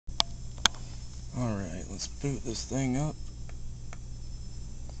Alright, let's boot this thing up.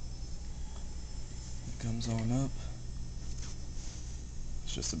 It comes on up.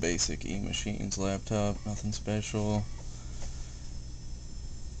 It's just a basic eMachines laptop, nothing special.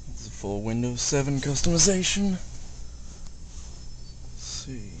 It's a full Windows 7 customization. Let's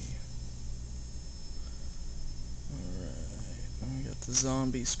see. Alright, we got the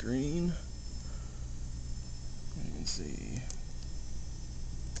zombie screen. You can see.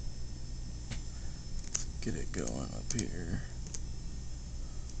 Let's get it going up here.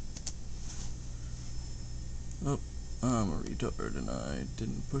 Oh, I'm a retard and I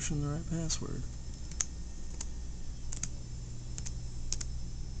didn't push in the right password.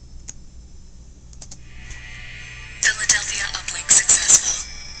 Philadelphia uplink successful.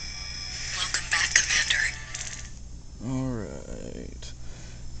 Welcome back, Commander. Alright.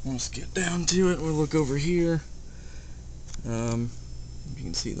 Let's get down to it. We'll look over here. You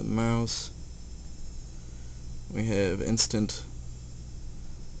can see the mouse. We have instant.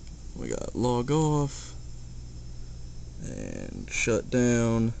 We got log off. And shut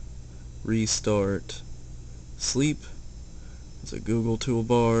down, restart, sleep. It's a Google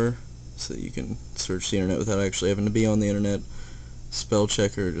toolbar, so that you can search the internet without actually having to be on the internet. Spell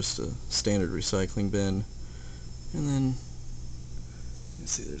checker, just a standard recycling bin. And then, you can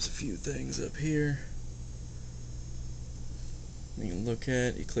see there's a few things up here you can look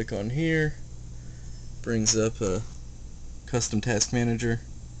at. You click on here, brings up a custom task manager.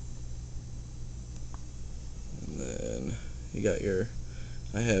 Then you got your,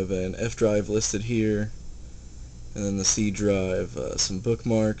 I have an F drive listed here, and then the C drive, some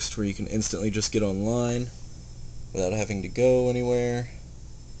bookmarks where you can instantly just get online without having to go anywhere.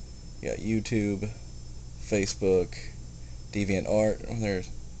 You got YouTube, Facebook, DeviantArt, they're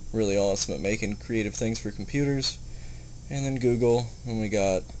really awesome at making creative things for computers. And then Google, and we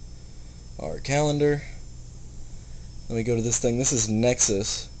got our calendar. Let me go to this thing. This is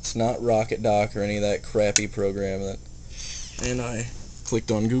Nexus. It's not Rocket Dock or any of that crappy program that. And I clicked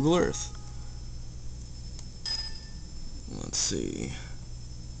on Google Earth. Let's see.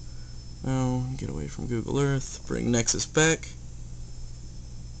 Now, get away from Google Earth. Bring Nexus back.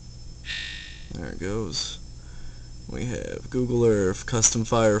 There it goes. We have Google Earth, Custom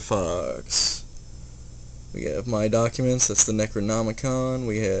Firefox. We have My Documents, that's the Necronomicon.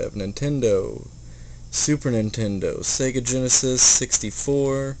 We have Nintendo, Super Nintendo, Sega Genesis,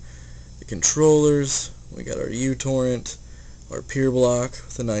 64, the controllers, we got our uTorrent, our Peer Block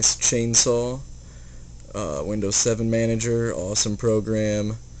with a nice chainsaw, Windows 7 Manager, awesome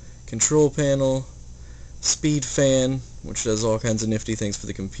program, control panel, speed fan, which does all kinds of nifty things for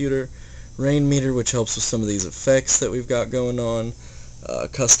the computer, rain meter, which helps with some of these effects that we've got going on,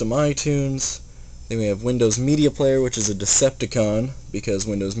 custom iTunes. Then we have Windows Media Player, which is a Decepticon, because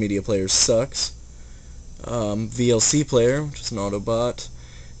Windows Media Player sucks. VLC Player, which is an Autobot.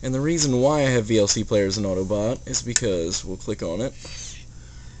 And the reason why I have VLC Player as an Autobot is because we'll click on it.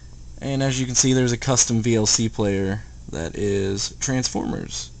 And as you can see, there's a custom VLC Player that is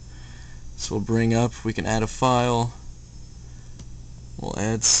Transformers. So we'll bring up, we can add a file. We'll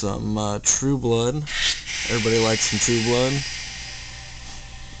add some True Blood. Everybody likes some True Blood.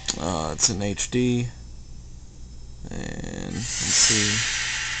 It's in HD, and let's see,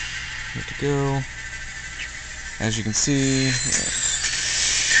 here to go. As you can see,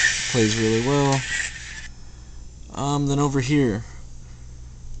 it plays really well. Then over here,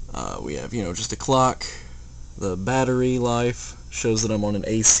 we have, just a clock. The battery life shows that I'm on an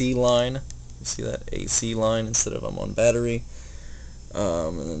AC line. You see that AC line instead of I'm on battery.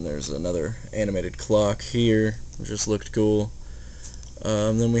 And then there's another animated clock here, which just looked cool.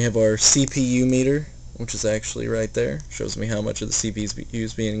 Then we have our CPU meter, which is actually right there. Shows me how much of the CPU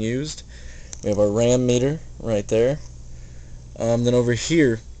is being used. We have our RAM meter right there. Then over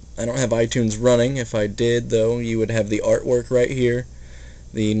here, I don't have iTunes running. If I did, though, you would have the artwork right here,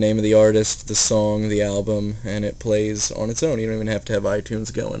 the name of the artist, the song, the album, and it plays on its own. You don't even have to have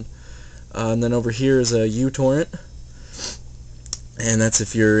iTunes going. And then over here is a uTorrent. And that's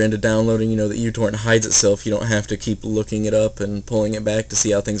if you're into downloading, that uTorrent hides itself. You don't have to keep looking it up and pulling it back to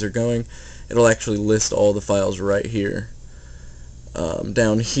see how things are going. It'll actually list all the files right here.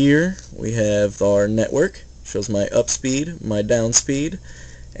 Down here, we have our network. Shows my up speed, my down speed,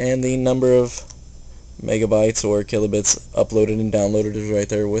 and the number of megabytes or kilobits uploaded and downloaded is right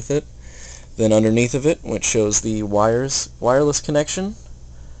there with it. Then underneath of it, which shows the wireless connection,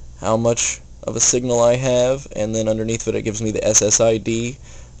 how much of a signal I have, and then underneath of it gives me the SSID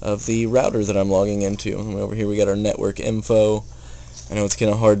of the router that I'm logging into. And over here we got our network info. I know it's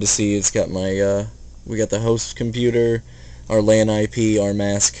kind of hard to see. It's got my we got the host computer, our LAN IP, our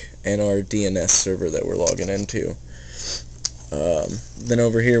mask, and our DNS server that we're logging into. Then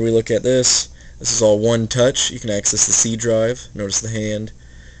over here we look at this. This is all one touch. You can access the C drive. Notice the hand.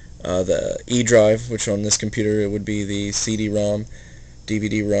 The E drive, which on this computer it would be the CD-ROM,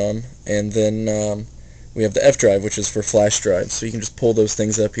 DVD-ROM, and then we have the F drive, which is for flash drives. So you can just pull those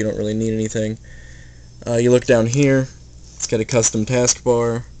things up. You don't really need anything. You look down here. It's got a custom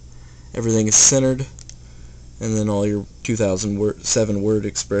taskbar. Everything is centered, and then all your 2007 word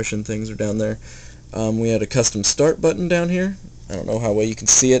expression things are down there. We had a custom start button down here. I don't know how well you can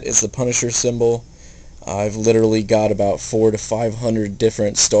see it. It's the Punisher symbol. I've literally got about 400 to 500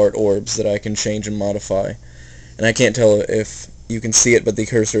 different start orbs that I can change and modify. And I can't tell if you can see it, but the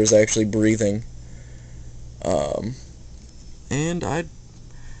cursor is actually breathing. And I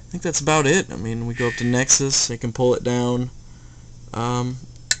think that's about it. I mean, we go up to Nexus. I can pull it down.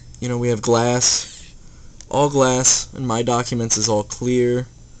 You know, we have glass. All glass. And My Documents is all clear.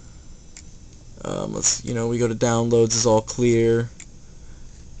 We go to Downloads is all clear.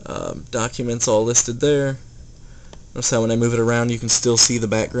 Documents all listed there. Notice how when I move it around you can still see the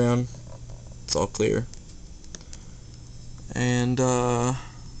background. It's all clear. And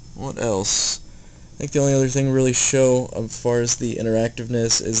what else? I think the only other thing really show as far as the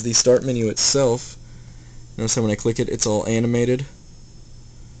interactiveness is the start menu itself. Notice how when I click it, it's all animated.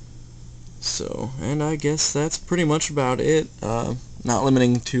 So, and I guess that's pretty much about it. Not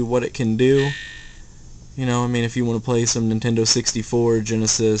limiting to what it can do. You know, I mean, if you want to play some Nintendo 64,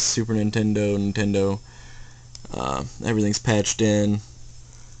 Genesis, Super Nintendo, everything's patched in. And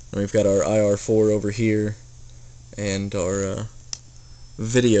we've got our IR4 over here, and our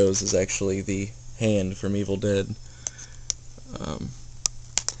videos is actually the hand from Evil Dead.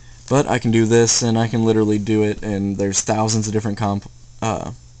 But I can do this, and I can literally do it, and there's thousands of different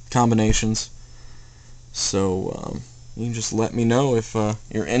combinations. So, you can just let me know if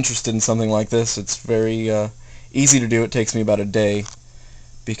you're interested in something like this. It's very easy to do. It takes me about a day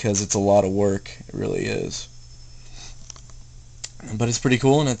because it's a lot of work. It really is. But it's pretty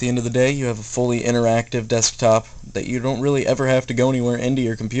cool, and at the end of the day you have a fully interactive desktop that you don't really ever have to go anywhere into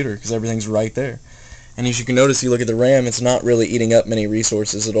your computer because everything's right there. And as you can notice, you look at the RAM, it's not really eating up many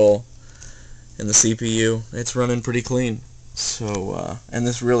resources at all. And the CPU, it's running pretty clean. So, and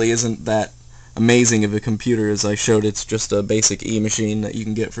this really isn't that amazing of a computer as I showed. It's just a basic E-machine that you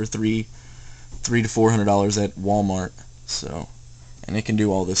can get for $300 to $400 at Walmart. So, and it can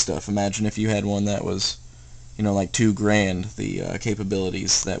do all this stuff. Imagine if you had one that was, you know, like $2,000, the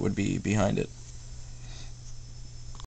capabilities that would be behind it.